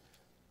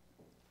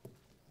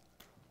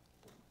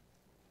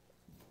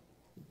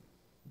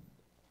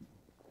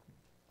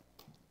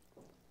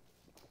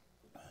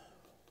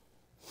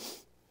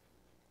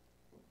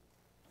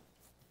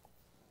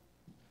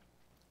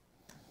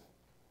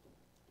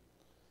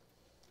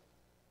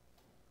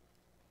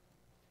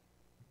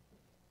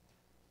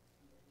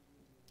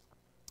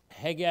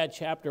 Haggai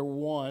chapter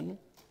 1.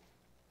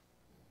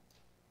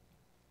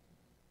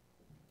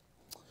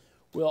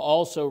 We'll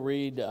also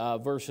read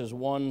verses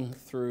 1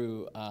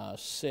 through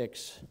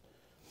 6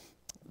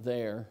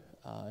 there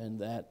in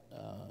that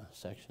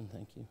section.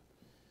 Thank you.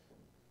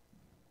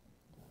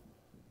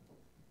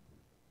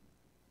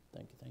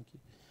 Thank you.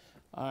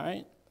 All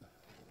right.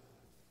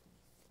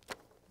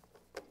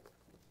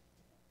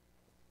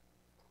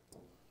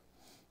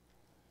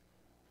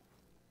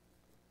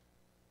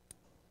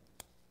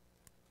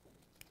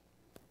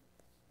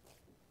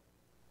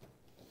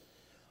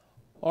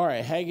 All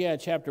right, Haggai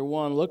chapter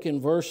 1, look in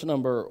verse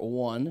number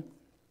 1.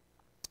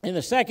 In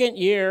the second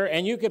year,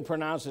 and you can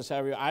pronounce this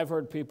however I've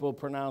heard people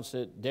pronounce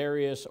it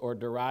Darius or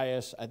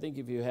Darius. I think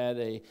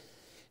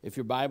if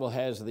your Bible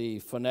has the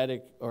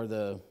phonetic or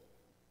you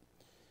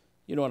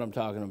know what I'm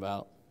talking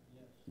about,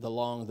 yes. The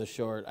long, the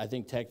short, I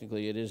think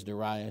technically it is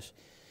Darius.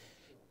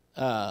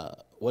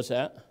 What's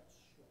that?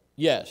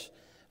 Yes.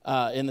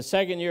 In the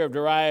second year of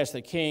Darius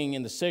the king,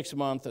 in the 6th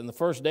month, and the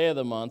first day of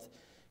the month,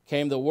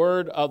 came the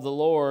word of the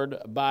Lord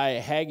by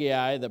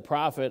Haggai the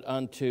prophet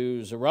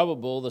unto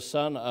Zerubbabel the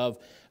son of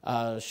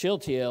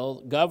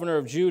Shealtiel, governor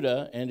of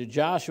Judah, and to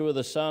Joshua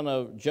the son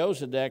of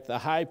Josedek the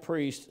high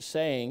priest,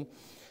 saying,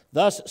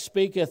 Thus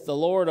speaketh the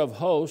Lord of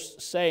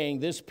hosts, saying,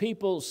 This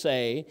people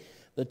say,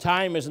 The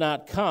time is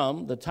not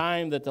come, the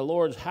time that the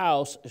Lord's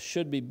house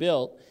should be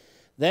built.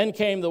 Then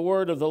came the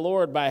word of the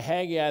Lord by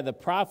Haggai the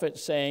prophet,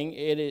 saying,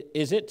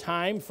 Is it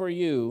time for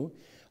you,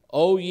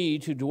 O ye,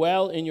 to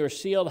dwell in your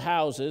sealed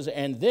houses,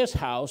 and this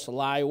house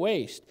lie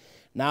waste?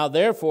 Now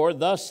therefore,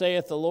 thus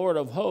saith the Lord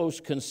of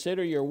hosts,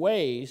 Consider your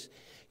ways.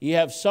 Ye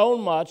have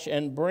sown much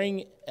and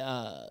bring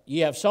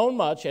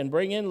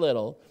in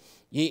little.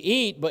 Ye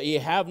eat, but ye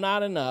have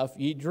not enough.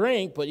 Ye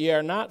drink, but ye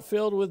are not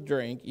filled with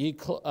drink. Ye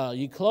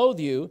clothe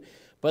you,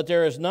 but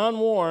there is none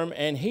warm.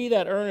 And he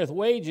that earneth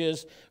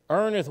wages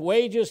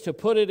to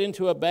put it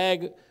into a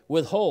bag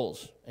with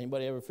holes.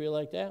 Anybody ever feel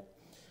like that?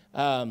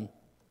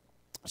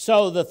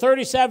 So the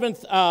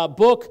 37th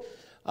book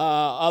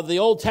of the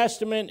Old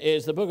Testament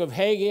is the book of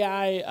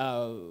Haggai,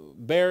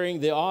 bearing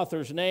the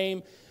author's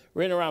name,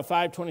 written around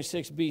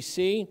 526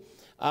 B.C.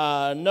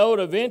 Note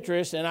of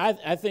interest, and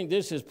I think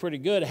this is pretty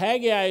good,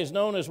 Haggai is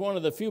known as one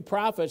of the few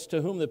prophets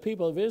to whom the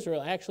people of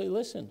Israel actually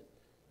listened.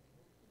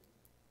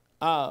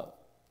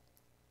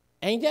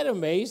 Ain't that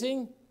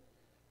amazing?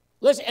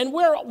 Listen, and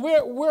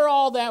we're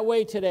all that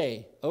way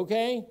today,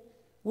 okay?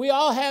 We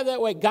all have that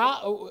way.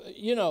 God,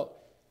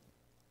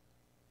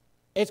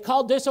 it's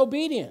called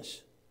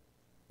disobedience.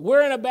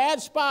 We're in a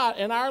bad spot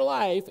in our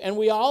life, and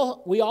we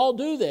all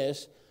do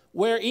this,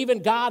 where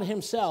even God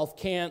himself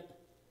can't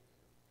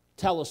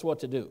tell us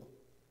what to do.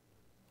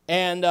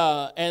 And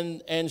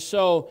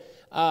so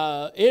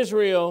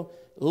Israel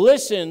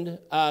listened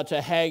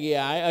to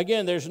Haggai.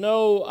 Again,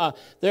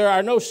 there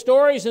are no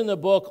stories in the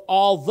book,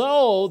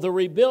 although the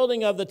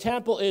rebuilding of the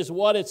temple is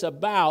what it's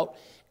about,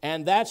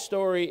 and that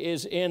story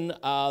is in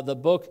the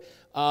book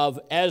of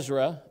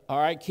Ezra. All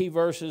right, key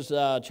verses,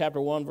 chapter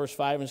 1, verse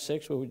 5 and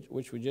 6,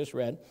 which we just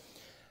read.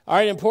 All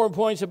right, important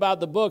points about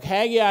the book.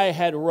 Haggai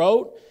had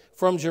wrote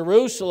from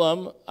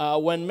Jerusalem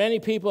when many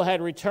people had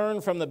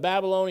returned from the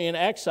Babylonian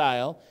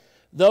exile.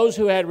 Those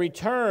who had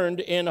returned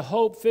in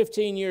hope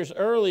 15 years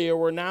earlier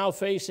were now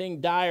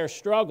facing dire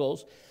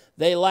struggles.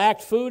 They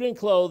lacked food and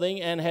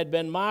clothing and had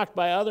been mocked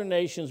by other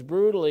nations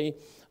brutally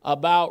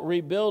about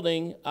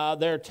rebuilding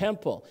their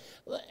temple.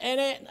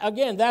 And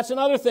again, that's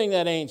another thing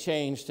that ain't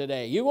changed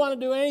today. You want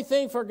to do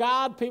anything for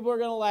God, people are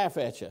going to laugh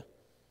at you.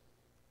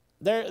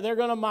 They're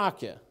going to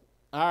mock you.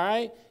 All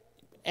right?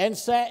 And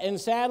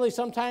sadly,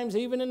 sometimes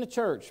even in the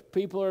church,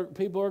 people are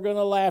going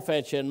to laugh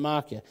at you and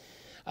mock you.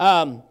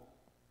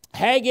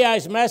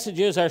 Haggai's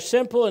messages are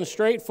simple and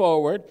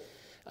straightforward.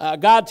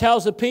 God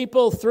tells the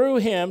people through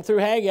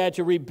Haggai,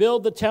 to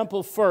rebuild the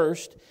temple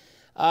first,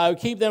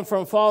 keep them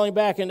from falling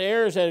back into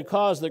errors that had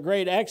caused the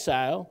great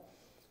exile.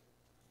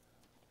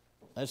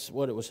 That's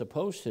what it was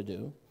supposed to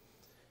do.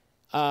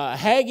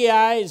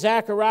 Haggai,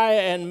 Zechariah,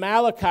 and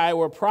Malachi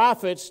were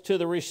prophets to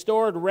the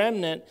restored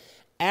remnant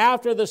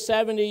after the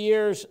 70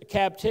 years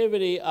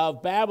captivity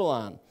of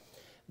Babylon.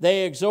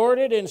 They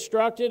exhorted,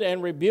 instructed,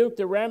 and rebuked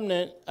the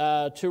remnant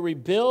to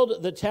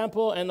rebuild the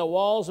temple and the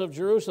walls of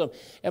Jerusalem.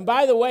 And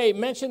by the way,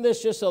 mentioned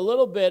this just a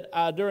little bit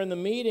during the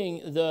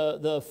meeting,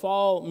 the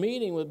fall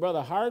meeting with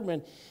Brother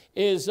Hardman,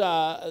 is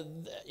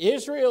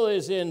Israel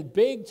is in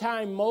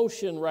big-time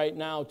motion right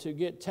now to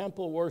get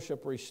temple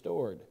worship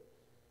restored.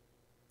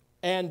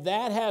 And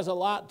that has a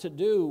lot to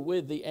do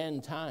with the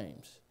end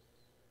times.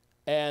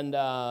 And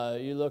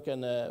you look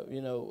in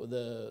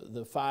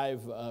the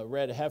five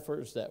red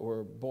heifers that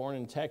were born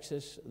in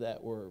Texas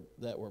that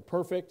were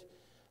perfect,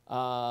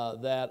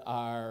 that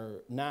are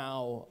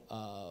now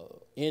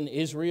in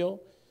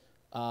Israel.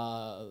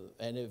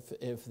 And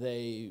if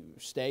they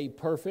stay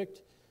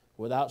perfect,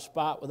 without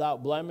spot,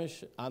 without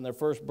blemish, on their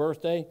first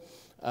birthday,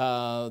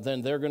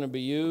 then they're going to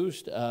be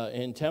used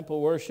in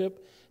temple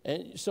worship.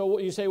 And so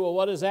you say, well,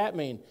 what does that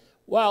mean?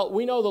 Well,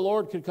 we know the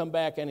Lord could come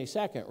back any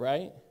second,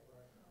 right?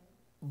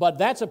 But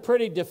that's a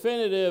pretty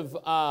definitive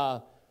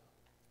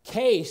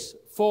case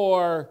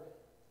for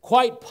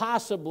quite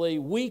possibly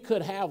we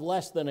could have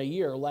less than a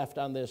year left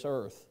on this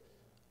earth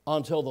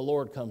until the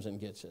Lord comes and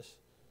gets us.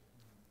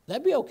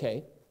 That'd be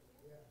okay.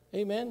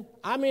 Amen.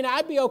 I mean,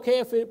 I'd be okay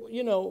if it,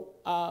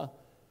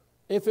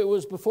 if it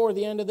was before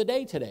the end of the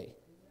day today.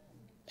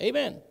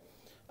 Amen.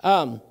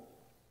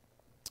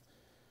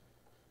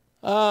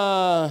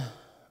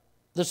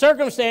 The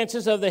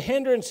circumstances of the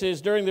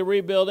hindrances during the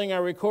rebuilding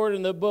are recorded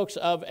in the books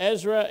of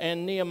Ezra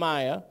and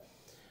Nehemiah.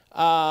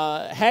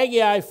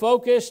 Haggai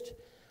focused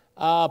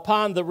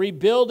upon the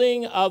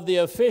rebuilding of the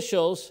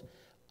officials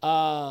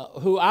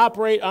who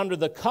operate under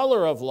the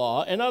color of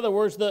law. In other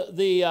words,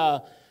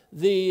 the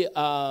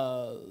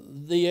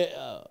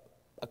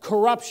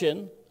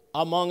corruption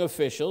among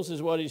officials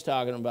is what he's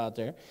talking about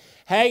there.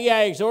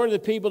 Haggai exhorted the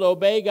people to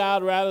obey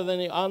God rather than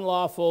the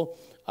unlawful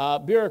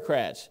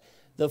bureaucrats.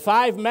 The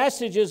 5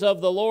 messages of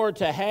the Lord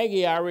to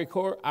Haggai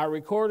are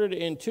recorded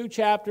in 2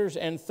 chapters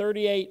and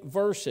 38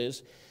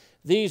 verses.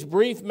 These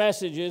brief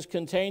messages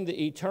contain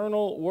the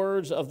eternal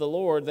words of the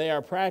Lord. They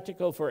are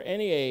practical for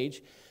any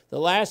age. The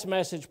last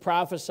message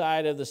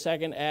prophesied of the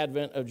second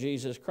advent of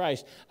Jesus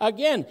Christ.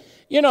 Again,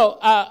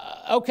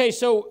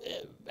 so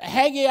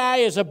Haggai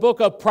is a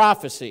book of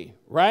prophecy,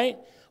 right?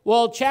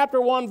 Well, chapter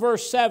 1,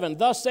 verse 7,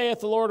 thus saith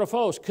the Lord of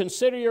hosts,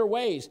 consider your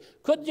ways.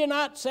 Could you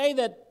not say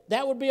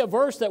that would be a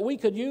verse that we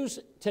could use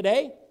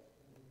today?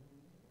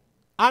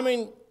 I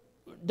mean,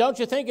 don't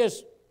you think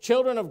as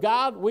children of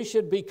God, we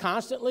should be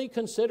constantly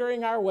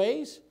considering our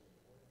ways?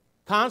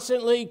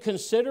 Constantly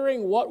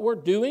considering what we're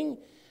doing?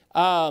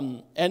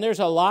 And there's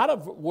a lot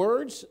of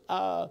words.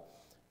 The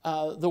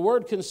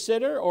word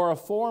consider, or a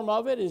form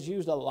of it, is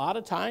used a lot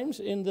of times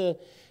in the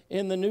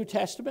New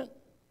Testament.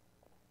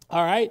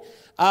 All right.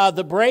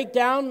 The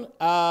breakdown,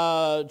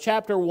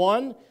 chapter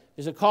 1,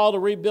 is a call to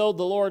rebuild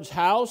the Lord's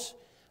house.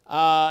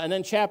 And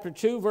then chapter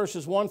 2,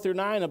 verses 1 through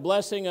 9, a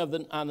blessing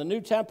on the new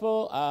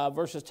temple.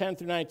 Verses 10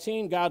 through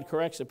 19, God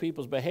corrects the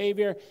people's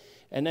behavior.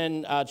 And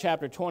then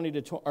chapter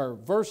 20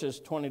 verses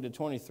 20 to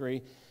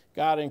 23,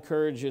 God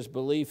encourages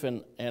belief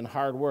and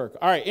hard work.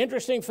 All right,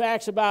 interesting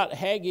facts about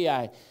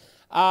Haggai.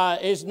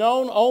 Is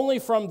known only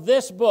from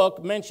this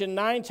book, mentioned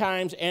 9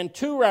 times, and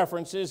 2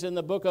 references in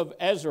the book of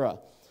Ezra.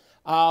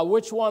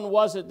 Which one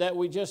was it that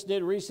we just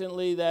did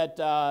recently that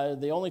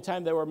the only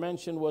time they were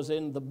mentioned was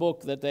in the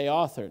book that they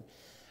authored?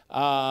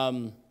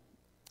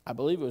 I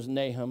believe it was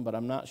Nahum, but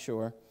I'm not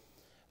sure.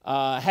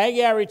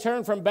 Haggai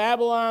returned from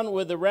Babylon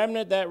with the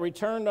remnant that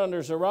returned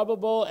under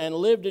Zerubbabel and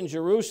lived in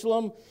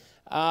Jerusalem.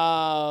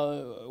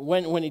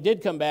 When he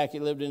did come back, he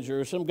lived in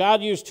Jerusalem.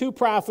 God used 2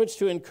 prophets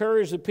to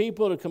encourage the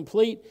people to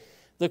complete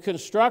the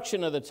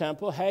construction of the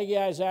temple,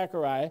 Haggai,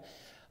 Zechariah.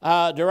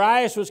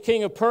 Darius was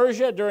king of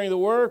Persia during the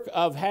work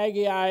of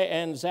Haggai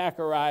and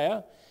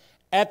Zechariah.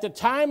 At the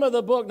time of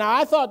the book, now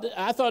I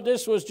thought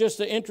this was just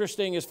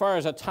interesting as far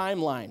as a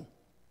timeline.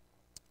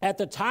 At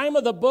the time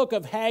of the book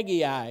of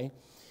Haggai,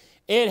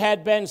 it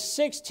had been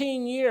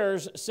 16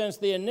 years since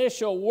the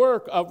initial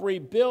work of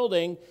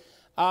rebuilding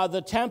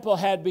the temple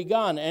had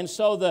begun. And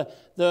so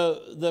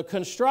the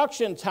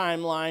construction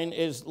timeline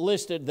is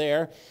listed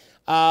there.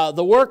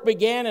 The work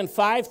began in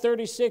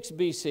 536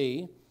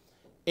 BC.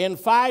 In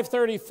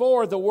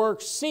 534, the work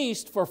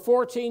ceased for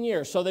 14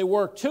 years. So they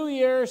worked 2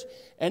 years,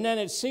 and then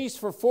it ceased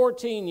for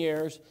 14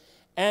 years.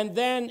 And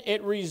then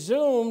it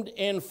resumed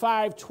in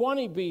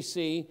 520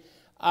 BC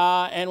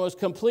and was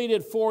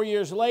completed 4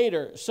 years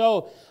later.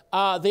 So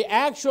the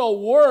actual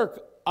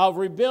work of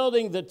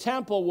rebuilding the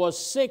temple was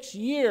 6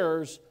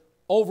 years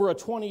over a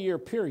 20-year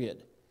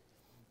period.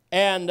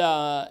 And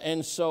by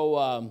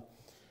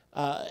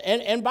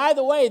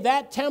the way,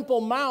 that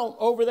Temple Mount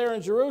over there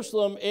in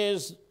Jerusalem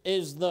is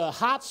the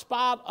hot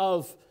spot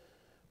of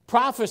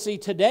prophecy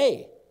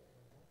today.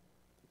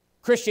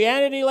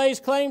 Christianity lays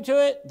claim to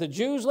it, the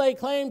Jews lay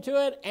claim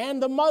to it,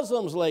 and the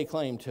Muslims lay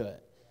claim to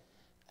it.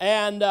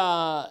 And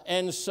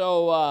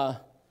so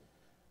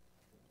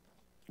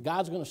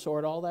God's going to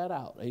sort all that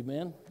out.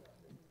 Amen.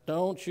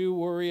 Don't you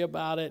worry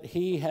about it.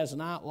 He has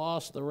not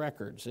lost the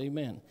records.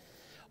 Amen.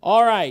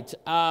 All right.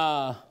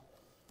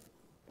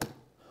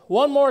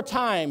 One more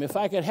time, if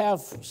I could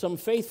have some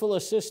faithful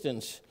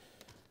assistants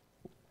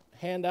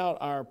hand out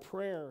our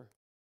prayer.